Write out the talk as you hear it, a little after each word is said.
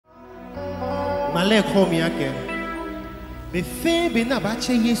Malek home yake. Be fe be na ba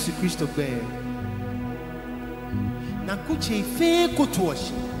che Yesu Kristo be. Na kuche fe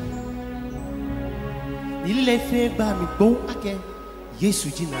kotoshi. Nile fe ba mi bo ake Yesu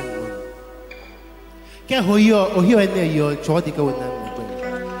jina no. Ke hoyo ene yo chodi ka wona mo.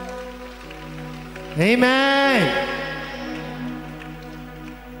 Amen.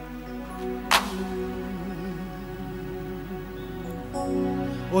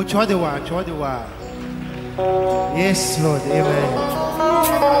 Oh, Chodiwa. Yes, Lord. Amen.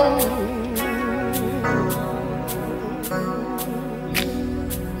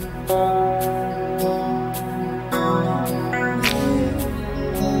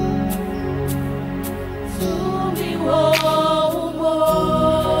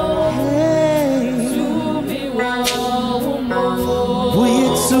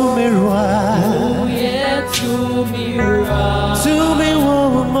 me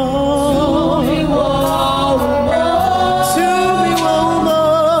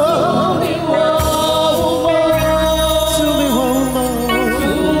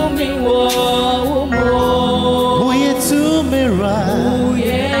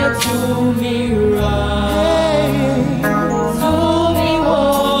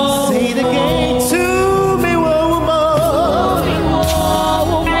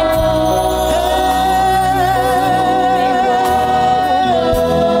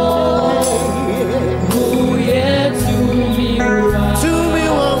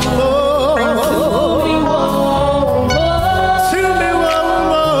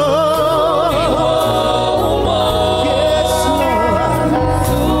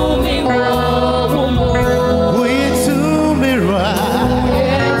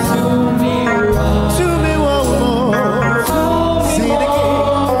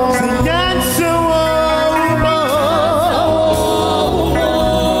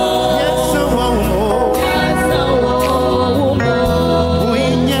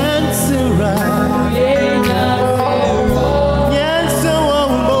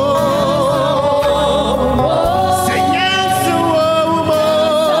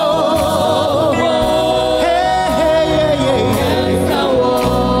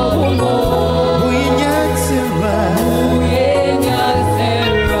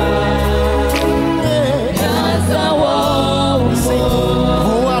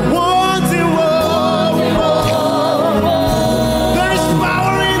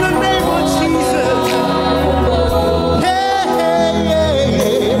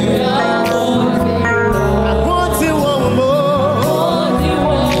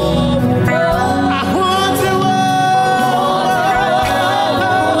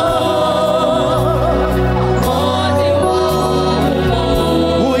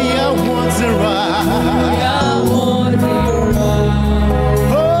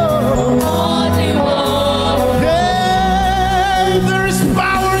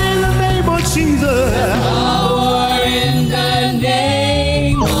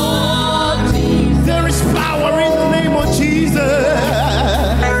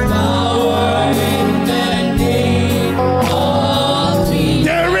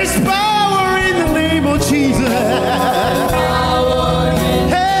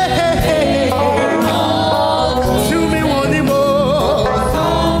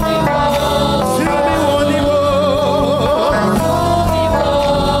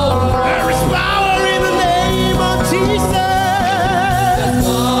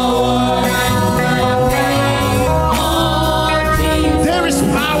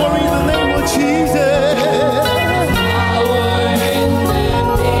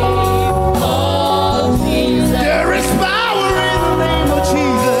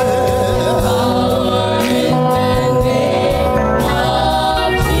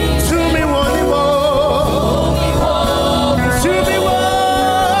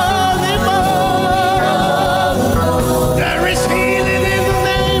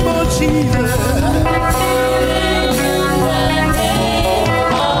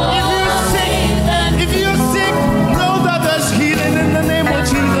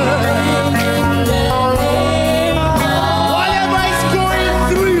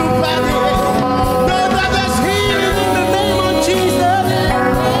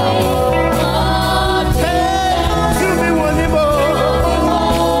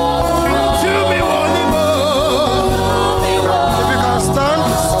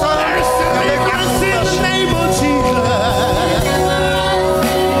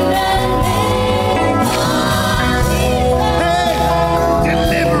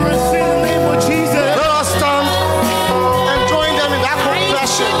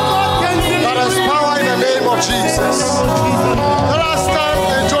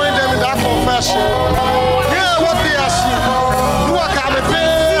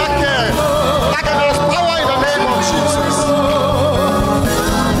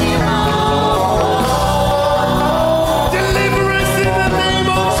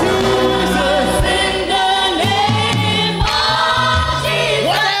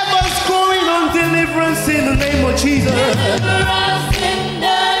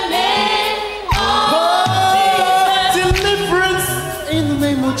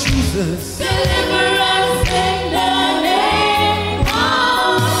Jesus. Deliverance in the name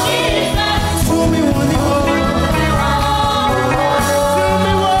of Jesus. Do me one more.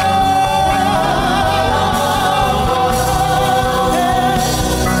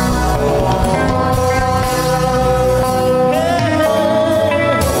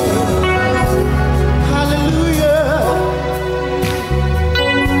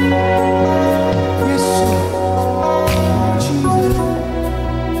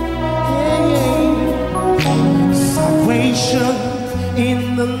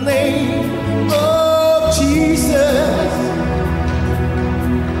 In the name of Jesus,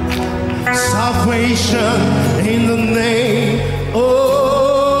 salvation in the name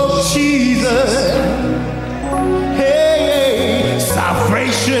of Jesus, hey,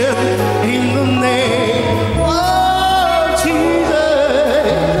 salvation in the name of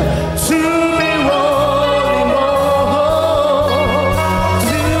Jesus, to me one more,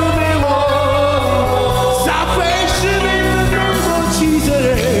 to me one, salvation in the name of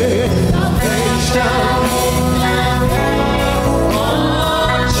Jesus.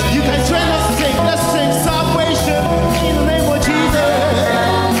 You can join us to sing. Let's sing salvation in the name of Jesus.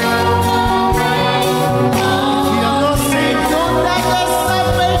 We are not saying no, that is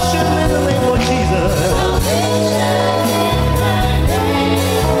salvation in the name of Jesus.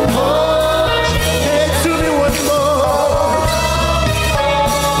 Hey, to me one more.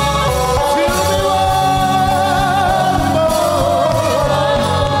 To me one more.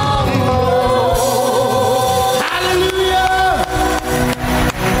 Hallelujah.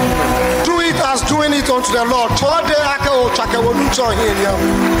 Do it as doing it unto the Lord.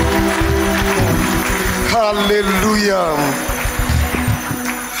 Hallelujah.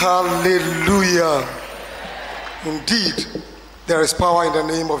 Hallelujah. Indeed, there is power in the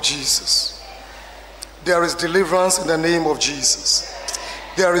name of Jesus. There is deliverance in the name of Jesus.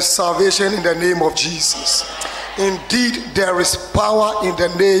 There is salvation in the name of Jesus. Indeed, there is power in the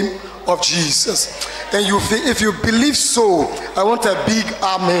name of Jesus. And if you believe so, I want a big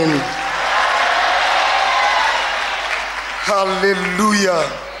amen. Hallelujah.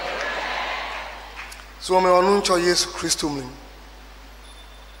 So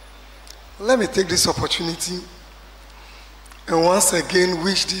let me take this opportunity and once again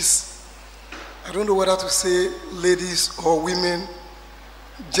wish this, I don't know whether to say ladies or women,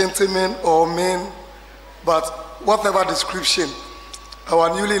 gentlemen or men, but whatever description,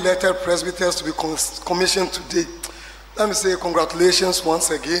 our newly elected presbyters to be commissioned today. Let me say congratulations once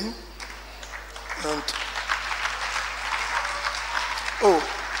again. And oh,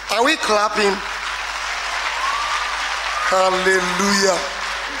 are we clapping? Hallelujah.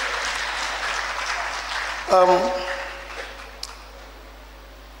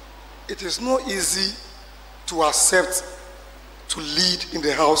 It is not easy to accept to lead in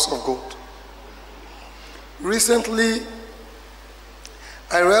the house of God. Recently,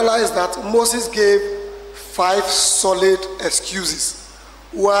 I realized that Moses gave 5 solid excuses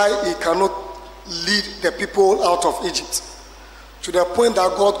why he cannot lead the people out of Egypt, to the point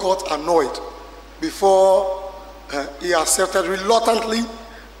that God got annoyed before he reluctantly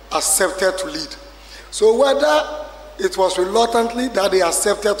accepted to lead. So whether it was reluctantly that they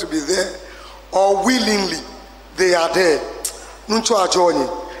accepted to be there or willingly they are there. And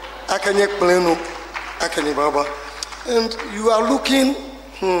you are looking,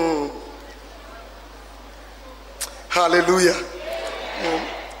 hallelujah.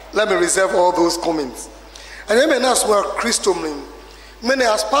 Let me reserve all those comments. And then as well, Christomlin, many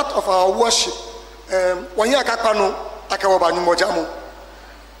as part of our worship, as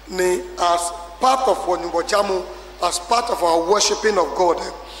part of Wanyubojamu, as part of our worshiping of God,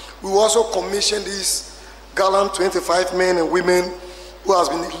 we also commissioned these gallant 25 men and women who has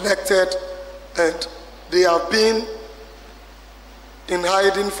been elected, and they have been in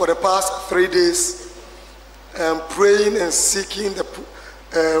hiding for the past 3 days, praying and seeking the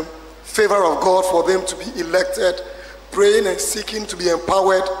favor of God for them to be elected, praying and seeking to be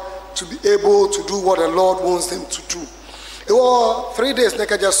empowered to be able to do what the Lord wants them to do. It was 3 days,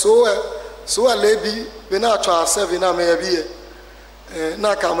 so a lady, when I try 7, I may be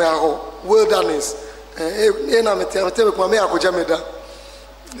wilderness. They've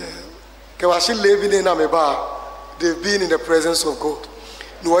been in the presence of God.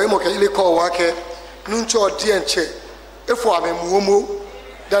 If I am muomo,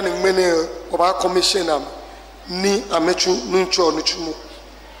 then many of our commission ni amechu nuncho nuchumo.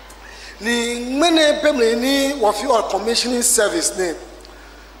 Ni many family ni of your commissioning service name.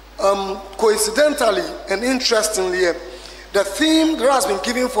 Coincidentally and interestingly, the theme that has been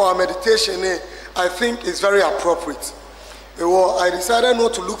given for our meditation, I think, is very appropriate. Well, I decided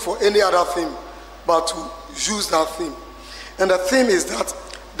not to look for any other theme, but to use that theme. And the theme is that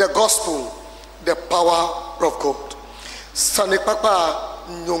the gospel, the power of God. Sanepapa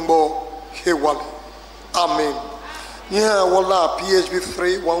Nyombo Hewali. Amen. Yeah, wala PHB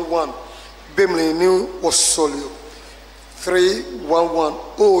 311. Bemle new Osolio. 311.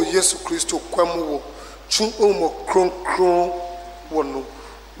 Oh, Yesu Christo Kwamu. Chun Omo Kron Kron Wano.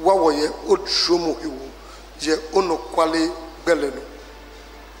 Wawaye Ochomo Hiwo. Je Ono Kwale Beleno.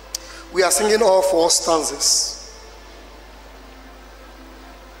 We are singing all 4 stanzas.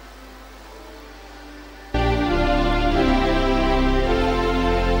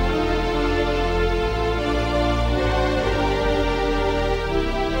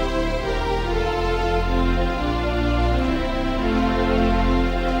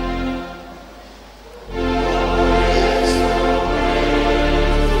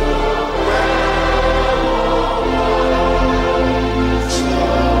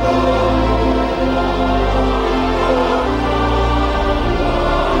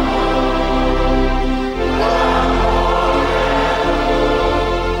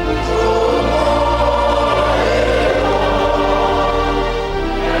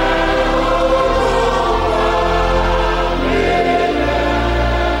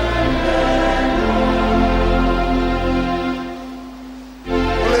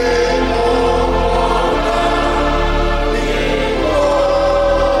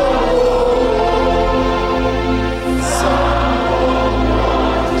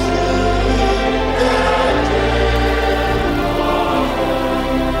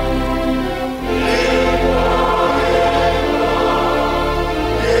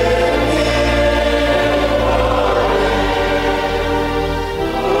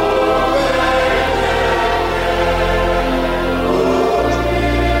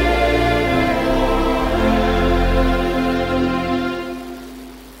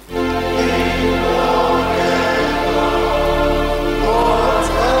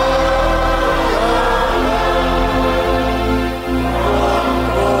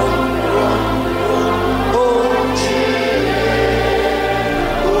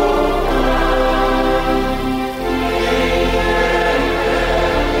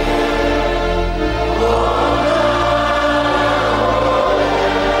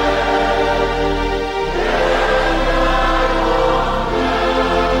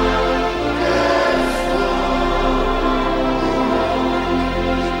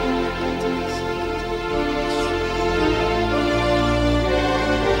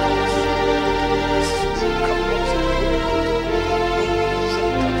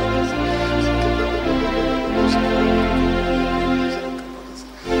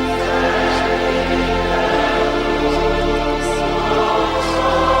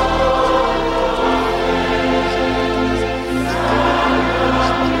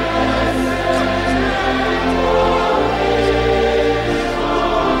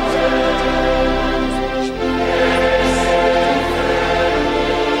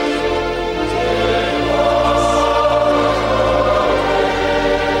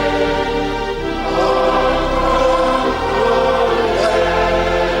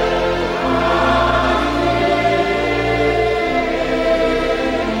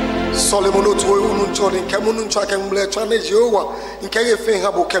 Solomon to Unchon, Camun Chakam Chane Jehovah, in Kayafin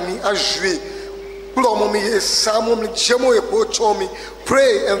Habo Kami Ajui, Blomomi, Samum, Jemo, Pochomi.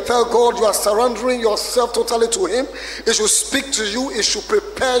 Pray and tell God you are surrendering yourself totally to Him. It should speak to you, it should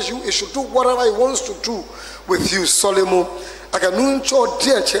prepare you, it should do whatever He wants to do with you. Solomon, Aganuncho,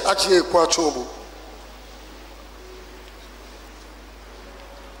 Diache, Aje Quachobo.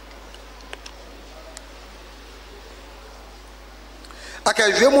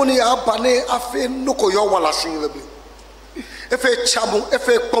 Aka jemoni abane afe nuko yo wala singlebi efe chamu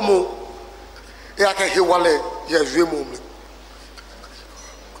efe pomo e aka hewale ya jemu mle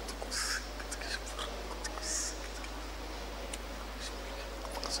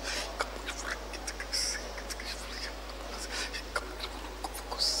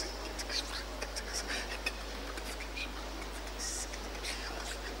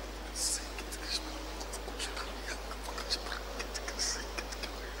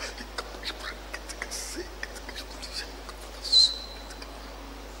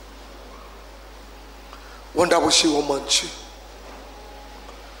Wanda bushi womanchi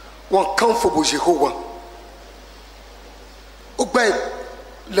one comfortable Jehovah obey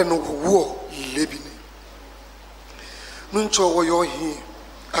leno wo lebini nuncho wo yo hi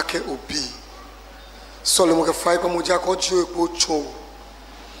ake obi Solomon ke fai pa moja ko ju epo cho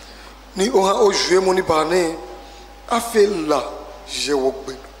ni oha ojue mo ni bane afela je wo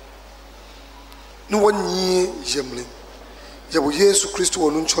gbe ni wonyi jemle Yabu Yesu Christo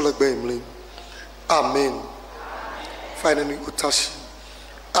onunchola gbe amen. Finally utashi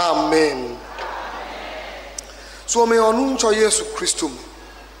amen. So me onuncho Yesu Christo.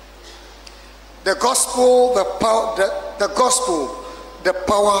 The gospel, the power, the gospel, the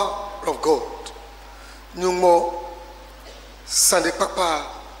power of God. Nyumo sande papa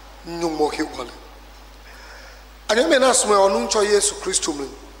nyumo hiwale. Anyame nasme onuncho Yesu Christo me.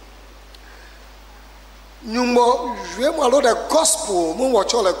 Nyumo jwemo alo the gospel, mo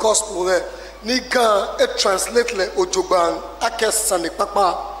watch all the gospel there. Ni kan e translate le ojoban ake sande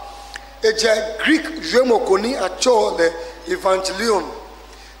papa. Eje Greek jwemo koni acho le evangelion.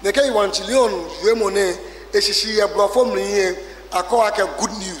 Neke evangelion jwemo ne eshishi ya blafom niye ako ake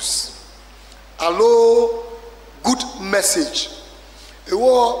good news. Allo good message. The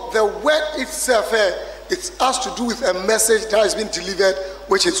word itself, it has to do with a message that has been delivered,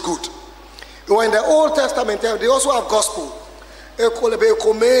 which is good. In the Old Testament, they also have gospel.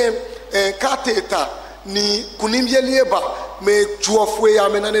 Ni kunimyelieba me juofwe ya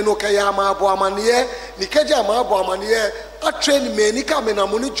menane no kaya ma abo amanie ni keja ma abo amanie a train me ni ka me na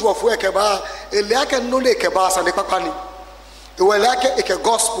muni juofwe keba ele ake no le keba sa ne papa ni e wele ake eke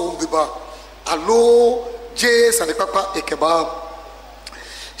gospel biba allo je sa ne papa ekeba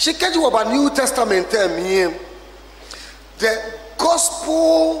she keji wo ba New Testament me the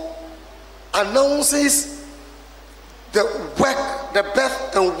gospel announces the work, the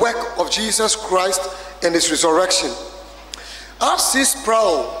birth and work of Jesus Christ and his resurrection. R.C.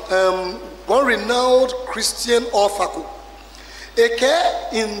 Sproul, one renowned Christian author,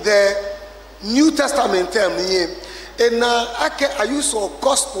 in the New Testament, I use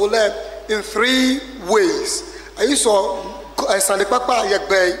gospel in 3 ways. I use Sunday Papa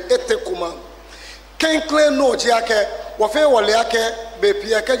Yagbe Etekuma. Ken claim no Jake, Wafe Waleake,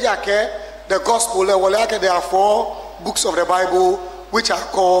 Bepiake Jake, the gospel, there are 4 books of the Bible which are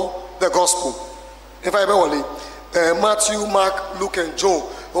called the gospel. If I only Matthew, Mark, Luke, and John.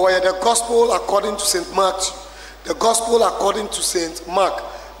 Or the gospel according to Saint Matthew, the gospel according to Saint Mark,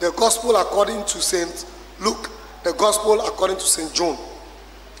 the gospel according to Saint Luke, the gospel according to Saint John.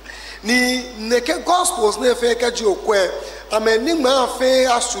 Ni neke gospels ne fe kaji okwe. Ni ma fe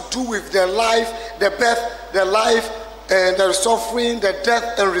has to do with the life, the birth, the life, and the suffering, the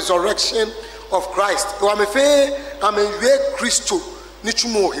death and resurrection of Christ.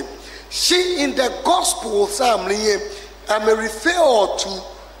 She in the gospel I'm refer to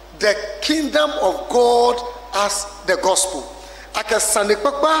the kingdom of God as the gospel. Akasane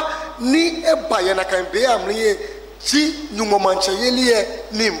papa ni ebaya na kan be amliye chi nyumomanche yelie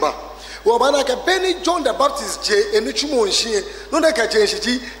nimba. Wabana ka Benny John the Baptist je enichumo nshie no de ka je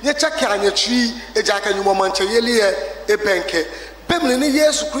nshiji nye chaka anyatwi eja ka nyumomanche yelie ebenke. Bemle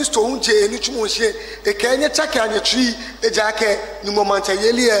Yesu Christo unje enichumo nshie ekenye chaka anyatwi eja ka nyumomanche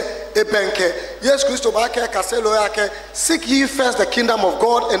yelie ebenke. Yesu Christo ba ka kaselo yake seek ye first the kingdom of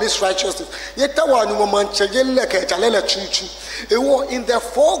God and his righteousness. Yeta wa nyumomanche yelie ka jalele chichu. Ewo in the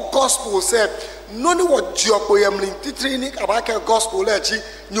 4 gospels said none what Jiopo Yamlin Titrinik about gospel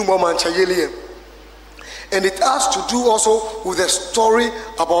and it has to do also with the story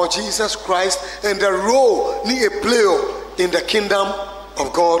about Jesus Christ and the role ni a player in the kingdom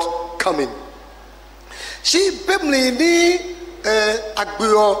of God coming. She bibli ni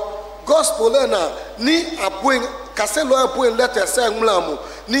agbio gospel na ni abuing kaselo abuing letter say mlamu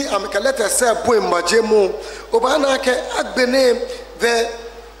ni ameka letter say abuing majemu obana ke agbene the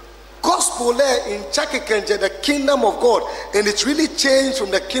gospel in Chakikenje, the kingdom of God, and it's really changed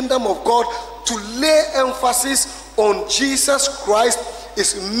from the kingdom of God to lay emphasis on Jesus Christ,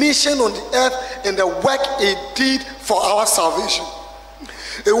 his mission on the earth, and the work he did for our salvation.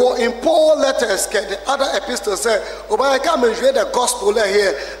 It was in Paul letters, the other epistles say, I come and read the gospel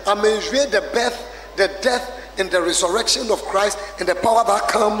here, I may read the birth, the death, and the resurrection of Christ, and the power that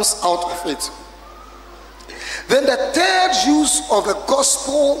comes out of it. Then the third use of the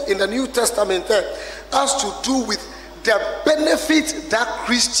gospel in the New Testament has to do with the benefit that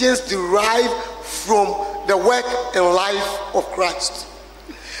Christians derive from the work and life of Christ.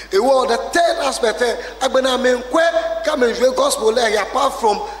 Well, the third aspect, gospel apart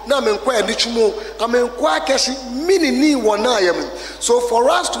from so for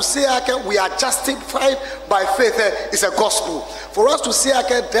us to say we are justified by faith is a gospel. For us to say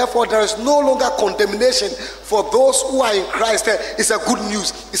therefore there is no longer condemnation for those who are in Christ, it's a good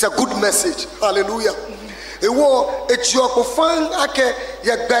news, it's a good message. Hallelujah. Ewo etiokofan ake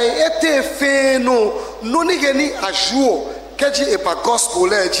yagbai ete fe no nigeni ajuo keji epa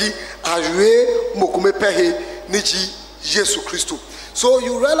gospel eji ajue mokume pehe niji Yesu Christo. So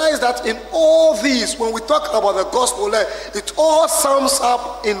you realize that in all these, when we talk about the gospel, it all sums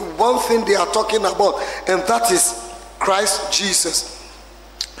up in one thing they are talking about, and that is Christ Jesus.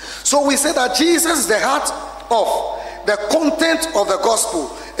 So we say that Jesus is the heart of the content of the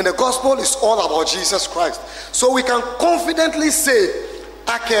gospel, and the gospel is all about Jesus Christ. So we can confidently say,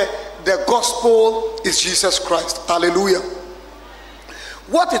 the gospel is Jesus Christ. Hallelujah.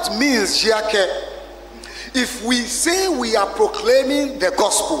 What it means, if we say we are proclaiming the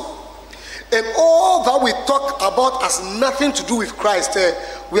gospel, and all that we talk about has nothing to do with Christ,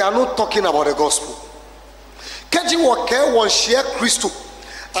 we are not talking about the gospel. Kaji wake one share Christo.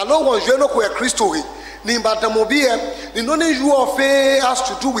 Alors one je no ko Christo he. Ni badamobie ni no ne you of has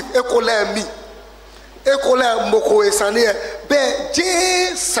to do with ekola mi. Ekola moko esane be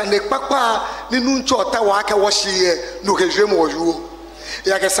je sane papa ni nu ncho ta wa aka wo hye no hejwe mo yo.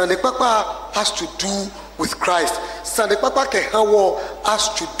 Ya ke sane papa has to do with Christ. Sane papa ke hawo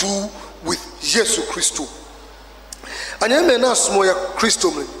has to do with Jesus Christo. Anya me na smo ya Christo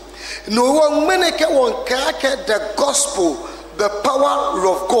me. No one meneke won kake the gospel, the power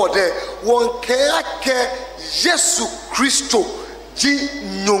of God. Won kake Jesus Christo ji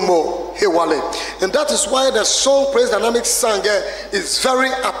nyumo hewale. And that is why the song Praise Dynamic sang is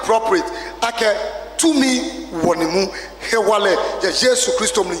very appropriate. Ake to me wonimu hewale ya Jesus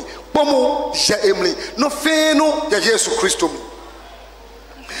Christo mi. Pomo ja emli. No feno ya Jesus Christo mi.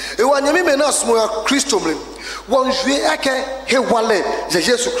 Ewa nyami me na smo ya Christo mi. Wonjwe ake hewale ya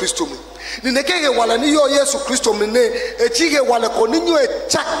Jesus Christo mi. Ni neke hewale ni yo Jesus Christo mi ne echi hewale ko ni nyo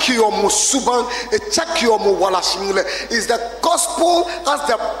echakio mu suban echakio mu wala shimile. Is the gospel has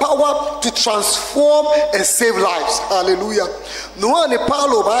the power to transform and save lives. Hallelujah. No ni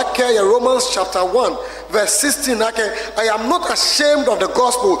Paulo ba ke Romans chapter 1 verse 16 ake, I am not ashamed of the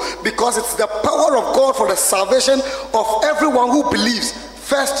gospel because it's the power of God for the salvation of everyone who believes,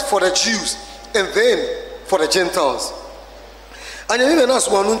 first for the Jews and then for the Gentiles. And even as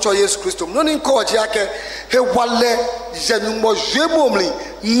one unto Jesus Christ, no encourage yake he wale janumo jemomli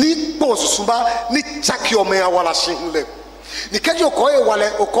ni posumba ni chakio me awala shingle. Ni kejo koe wale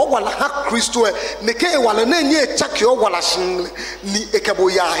oko wala ha Christo ni ke wale ne nye chakio wala shingle ni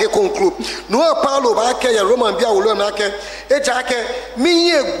ekebo ya he conclude. No Paulo ba ke ya Roman bia wolo na ke eja ke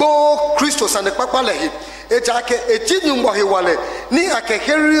minye gbo Christo sane papa lehi. Ejake ejinyumbo hewale ni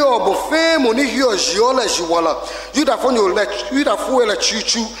akeheri obo femo ni hiyo jiola jiwala yuda fuele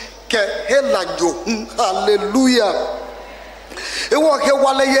chichu ke hela nyo. Hallelujah. Ewa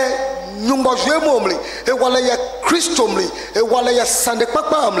hewale ye nyumbo jwemomli hewale ye Christomli hewale ye sande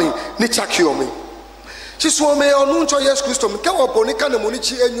papamli ni chakiomi chiswome onuncho Yesu Kristo ke obonika ne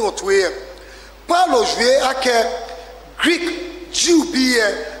monichi enyu otwe Paulo jwe ake Greek Jew be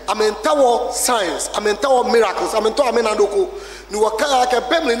amentawo signs, amentawo miracles, amentawo amenandoko. Ni wakaya ke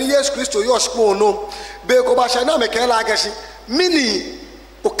bemle ni Yesu Kristo yoshpo no. Be ko ba shana me ke la gashi. Mini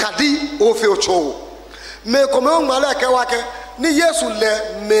okadi ofe ocho. Me ko me ngmale ke wake ni Yesu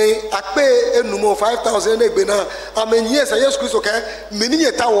le me akpe enumo 5,000 egbe na amenye sa Yesu Kristo ke meni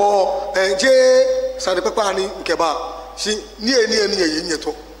yetawo je sade papa ni nkeba. Si ni ye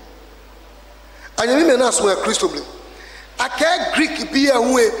nyeto. Anyami me na so ya Kristo ble. Ake Greek be a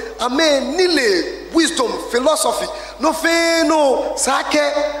way, amen, nile, wisdom, philosophy, no fe no, sake,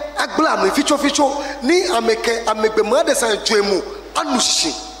 agblam, ficho, ni ameke made san jemu,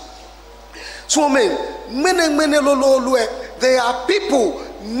 anushi. So amen, mene lolo, there are people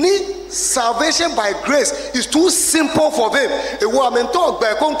need salvation by grace is too simple for them. E wo amento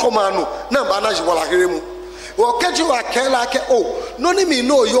gba kon komanu, na ba na jiwala heremu. Okeji wa kela ke no ni mi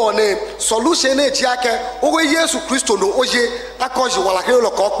no your name solution e ji ake owe Yesu Kristo no oye akoji wala ke lo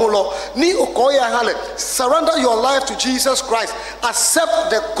ko pon lo ni okoye hale. Surrender your life to Jesus Christ,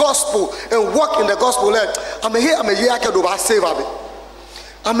 accept the gospel and walk in the gospel. Amehe ake do ba save abi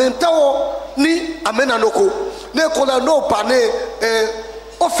amentawo ni amenanoko ne kola no pane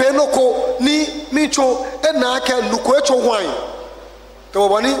ofe noko ni micho e na ake nuko echo wan to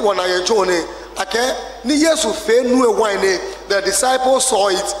boni wona ye jo ne ake ni Yesu fe nu e wine. The disciples saw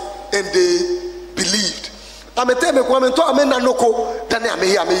it and they believed. Amete me ko amento amena noko dane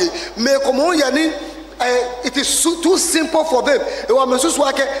ameye me ko mo ya ni it is too simple for them. E wa mesusu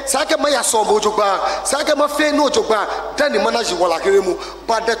ake sake ma ya so ojogba sake ma fe no ojogba dane manaji wala keremu.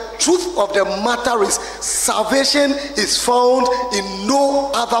 But the truth of the matter is salvation is found in no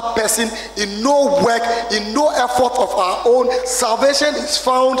other person, in no work, in no effort of our own. Salvation is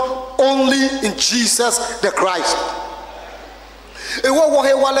found only in Jesus the Christ. Ewa wo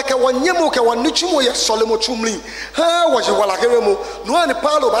he wale ke wonyemo ke wonichumo ye solemo chumli. Ha wo je wala keremo. No ani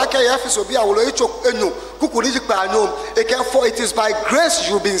Paulo ba ka ya fiso bi awolo icho enyo kukuri jikpa anyom. E ke for it is by grace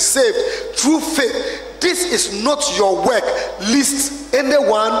you've been saved through faith. This is not your work, lest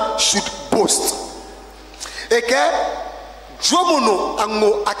anyone should boast. E ke dromono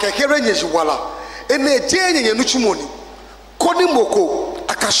ango akekere nyeji wala. Ene jenye ye nuchumoni. Koni moko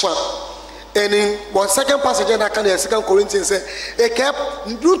akashwa. And in one second passage in 2 Corinthians say, "E kept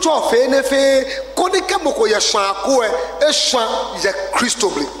nducho fe ne fe koni kemoko ye shan ko e shan ye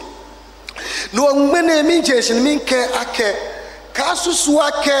Christobly." No mene min jensin min ke ake ka susu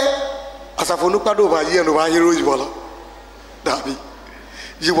ake asafo no pado ba ye no ba hero yiwala dabi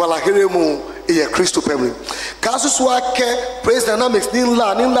yiwala heremu ye Christo pemri ka susu ake praise dynamics nin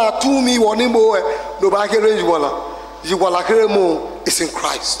la to me woni mo no ba hero yiwala heremu is in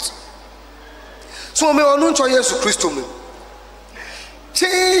Christ. So me onu ncho Yesu Kristo me.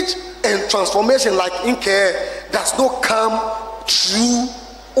 Change and transformation like in care does not come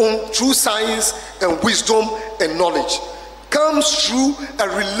through science and wisdom and knowledge. Comes through a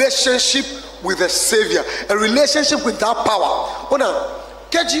relationship with the Savior, a relationship with that power. Ona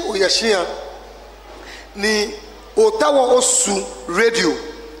keji oyeshia ni otawa osu radio.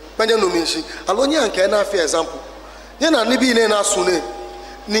 Manya no minshi. Alonya nke na for example. Yana ni bi ne na sune.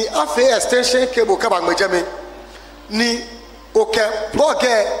 Ni afe extension cable kabag mejame ni oke plug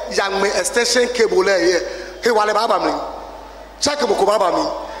yang me extension cable le ye he wale baba mi check ko baba mi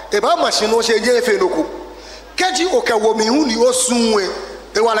e ba machine o se je efe noko keji oke wo mi hu ni osunwe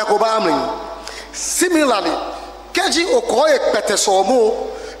e wale ko ba mi. Similarly keji okoye petesomo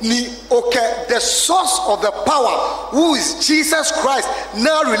ni oke the source of the power who is Jesus Christ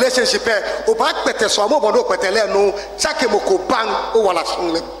now relationship o ba petesomo bodo petele no chakemoko bang o wala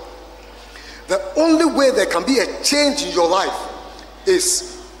shinle. The only way there can be a change in your life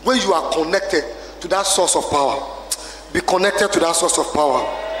is when you are connected to that source of power. Be connected to that source of power.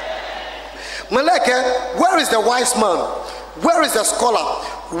 Maleke, where is the wise man? Where is the scholar?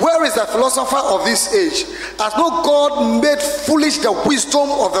 Where is the philosopher of this age? Has not God made foolish the wisdom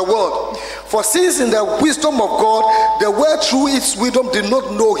of the world? For since in the wisdom of God, the world through its wisdom did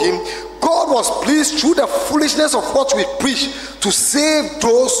not know him, God was pleased through the foolishness of what we preach to save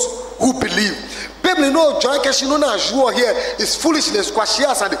those who believe. Baby, no, here is foolishness.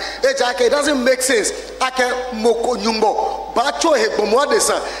 It doesn't make sense. Moko nyumbo bacho he bomo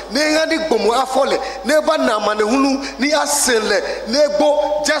adesa ne bomo afole ne ba na manehunu ni asele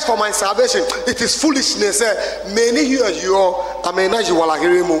ne just for my salvation. It is foolishness. Many here you amena ji wala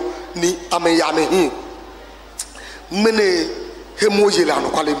heremu ni ameyame hin mene hemoje la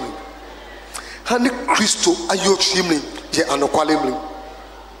anokwalemi hani Kristo ayo chimni je anokwalemi.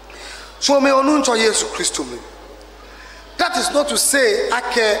 So me onuncho Yesu Kristo me. That is not to say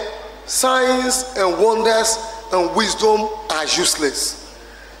science and wonders and wisdom are useless.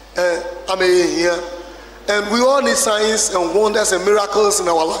 I'm here, and we all need science and wonders and miracles in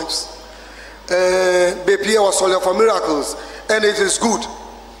our lives. BP was solid for miracles, and it is good.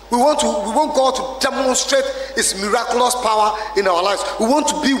 We want God to demonstrate His miraculous power in our lives. We want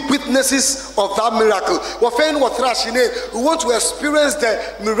to be witnesses of that miracle. We want to experience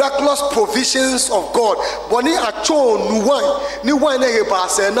the miraculous provisions of God. Boni acho nuwan ni wan ne ba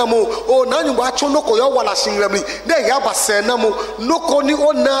se na mo o na nyu acho no ko yo wala shinrami ne ya ba se na mo no ko ni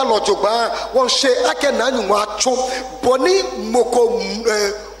ona lojogba won she ake na nyu acho boni moko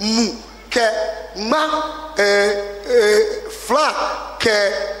mu ke ma fla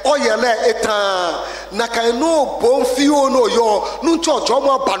ke oyele eta na kan no bonfio no yo no church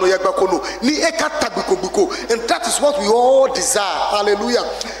omo ba no yegbekono ni ekatagbikogbiko. And that is what we all desire. Hallelujah.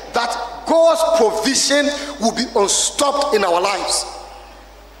 That God's provision will be unstopped in our lives.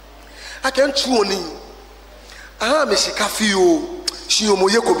 I can truly me shikafio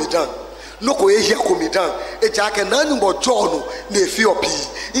shiyomoye komidan loko ehia komidan ejake nanu bo jono na efiopi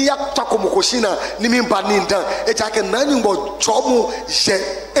iya takomokoshina ni mimba nindan ejake nanu bo chomu je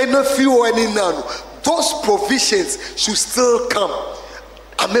enofio eni nanu. Those provisions should still come.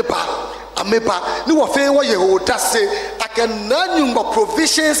 Ameba ni wo fe wo yehoda say akenanu bo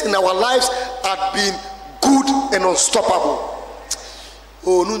provisions in our lives have been good and unstoppable.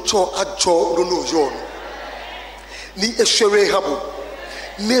 Oh nuncho ajo no yo ni eshere habo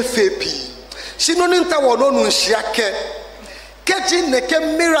nefepi shinoninta wono nu shiake keji neke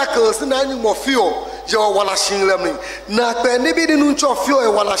miracles na anyu mofio yo wala shinlemni na pe ni bi nu ncho fio e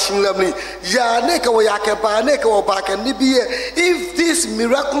wala shinlemni ya neke wo yake ba neke wo ba ke ni bi. If these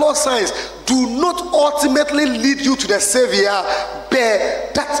miraculous signs do not ultimately lead you to the Savior,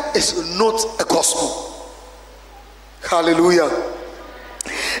 that is not a gospel. Hallelujah.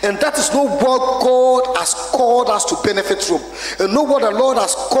 And that is not what God has called us to benefit from, and not what the Lord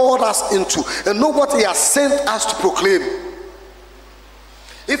has called us into, and not what He has sent us to proclaim.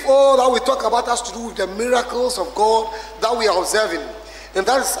 If all that we talk about has to do with the miracles of God that we are observing, and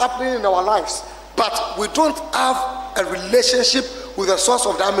that is happening in our lives, but we don't have a relationship with the source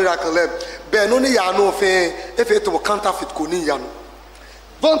of that miracle,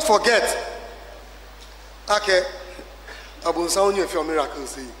 don't forget. Okay, Abu Sound, if your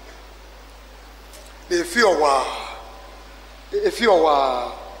miracles, if you are,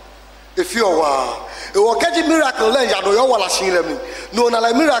 it will catch a miracle, then you know you are seeing them. No, not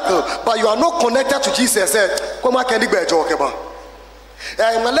a miracle, but you are not connected to Jesus. Come on, can you be joke about?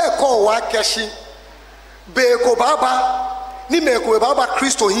 I'm a let call what cashi, Beko Baba, Nimeko Baba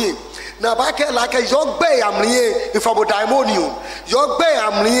Christo here. Now back like a yog bay amlie in Fabodimonium, yog bay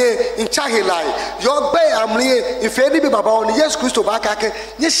amlie in Chahilai, yog bay amlie in Fedi Baba on yes Christo Bakake,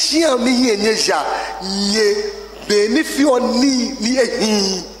 yes she and me and yes ya, ye benefio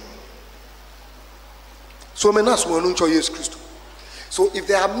ni. So many us will know yes Christo. So if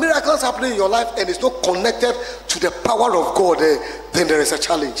there are miracles happening in your life and it's not connected to the power of God, then there is a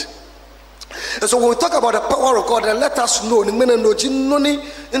challenge. And so when we talk about the power of God, then let us know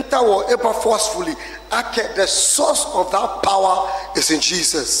forcefully the source of that power is in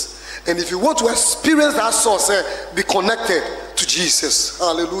Jesus. And if you want to experience that source, be connected to Jesus.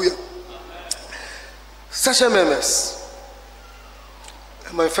 Hallelujah. Session members,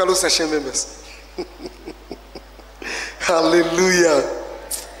 my fellow session members. Hallelujah.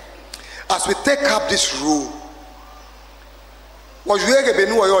 As we take up this role,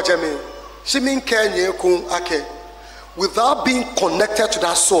 without being connected to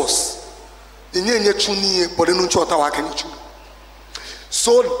that source,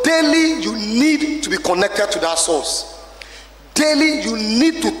 so daily you need to be connected to that source. Daily you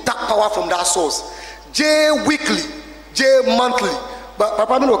need to tap power from that source. Weekly, monthly, but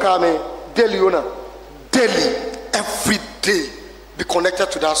daily, every day, be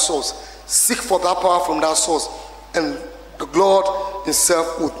connected to that source. Seek for that power from that source, and the Lord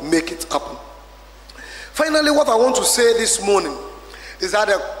Himself would make it happen. Finally, what I want to say this morning is that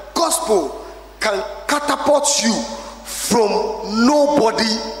the gospel can catapult you from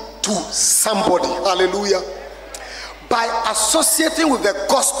nobody to somebody. Hallelujah. By associating with the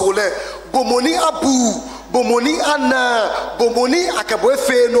gospel, bomoni abu, bomoni ana, bomoni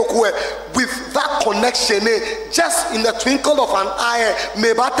akeboefe nokwe, with that connection, just in the twinkle of an eye,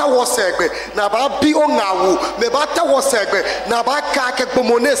 mebata wasegbe, naba bi ongawu, mebata wasegbe, naba kake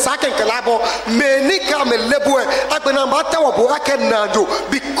bomone saken kelabo, menika melebwe, akbenambata wabu aken nanjo,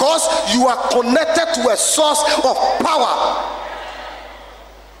 because you are connected to a source of power.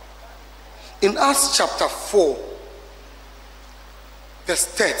 In Acts chapter 4, verse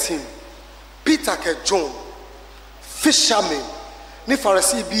 13, Peter and John, fishermen, ni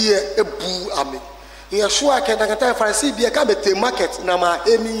Pharisee be a boo ame. Yeshua can Pharisee be a cabete market, Nama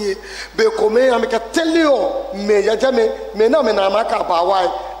Emi, Bekome, I make a tell you, me Yajame, me no menamaka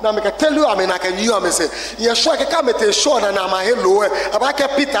bawai, now make a tell you, I mean, I can you, I may say, Yeshua can come at a short and I'm a hello, about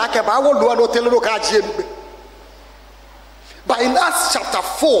Peter, I can buy one no tell you. But in Acts chapter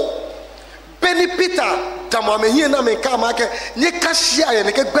 4, Benny Peter, Damame, na me kamake, ye kashia,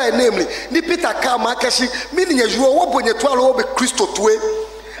 and get by namely, ni Peter kamakashi, meaning as you are when you 12 over Christo to it.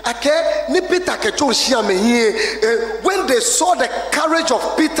 Okay, ni Peter ke John shia me here. When they saw the courage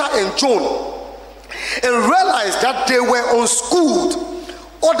of Peter and John and realized that they were unschooled,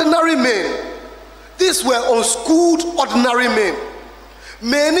 ordinary men. These were unschooled, ordinary men.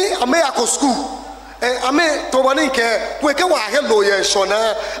 Many are school. Ame tobaninke kweke wa hello ye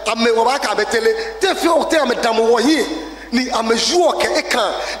shona ame wabaka betele te fi o te ame damo wohi ni ame juo ke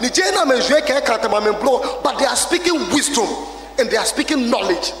eka ni je na ame juo ke eka te ame blow, but they are speaking wisdom and they are speaking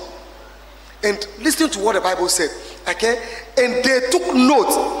knowledge. And listen to what the Bible said, okay? And they took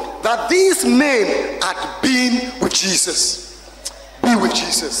note that these men had been with Jesus. Be with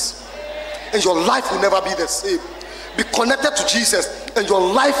Jesus, and your life will never be the same. Be connected to Jesus and your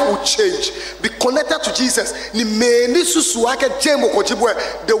life will change. Be connected to Jesus. They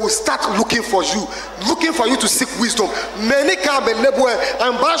will start looking for you to seek wisdom. Many come and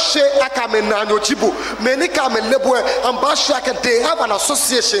they have an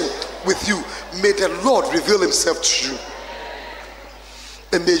association with you. May the Lord reveal Himself to you,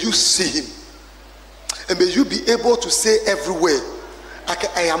 and may you see Him, and may you be able to say everywhere,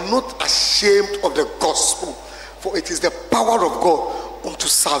 I am not ashamed of the gospel, for it is the power of God unto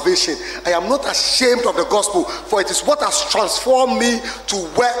salvation. I am not ashamed of the gospel, for it is what has transformed me to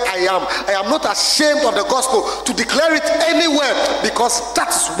where I am. I am not ashamed of the gospel to declare it anywhere, because that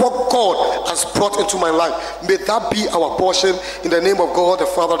is what God has brought into my life. May that be our portion, in the name of God, the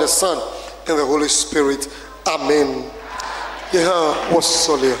Father, the Son, and the Holy Spirit. Amen. Yeah, what's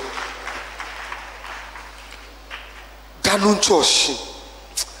Solia? Danun Choshi.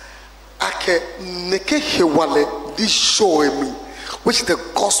 Ake neke hewale this show me, which the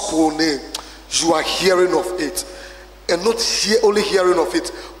gospel name you are hearing of it, and not only hearing of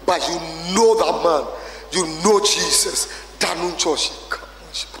it, but you know that man, you know Jesus. Danun Choshi.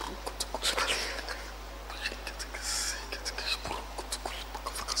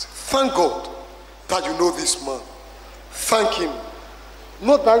 Thank God that you know this man. Thank him.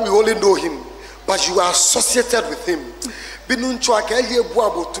 Not that you only know him, but you are associated with him. To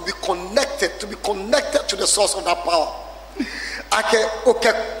be connected to the source of that power.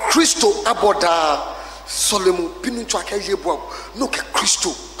 Okay, Christo aboda solemu binuncho akaye buabu no ke Christo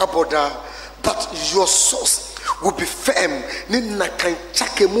aboda, but your source will be firm. Ni na kan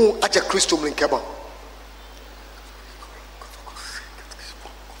chake mu aje Christo mlinkeba.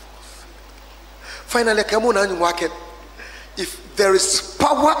 Finally, if there is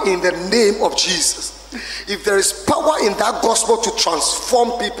power in the name of Jesus, if there is power in that gospel to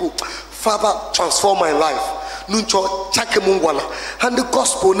transform people, Father, transform my life. Nuncho chakemungwala, and the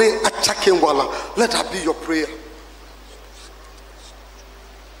gospel ne achakemwala. Let that be your prayer.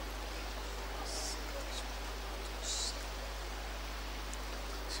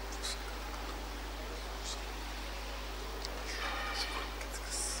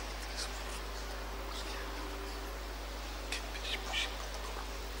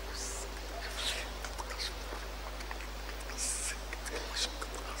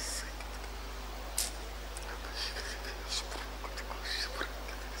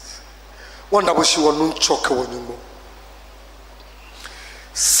 Wanda wishi wanu choke wanyumo.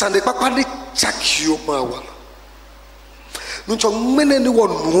 Sande papa ni chakio mawala. Nuncho mene ni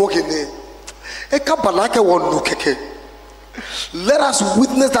wanu wogene. Eka balake wanu keke. Let us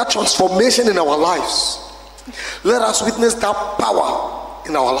witness that transformation in our lives. Let us witness that power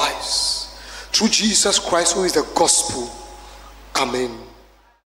in our lives. Through Jesus Christ, who is the gospel. Amen.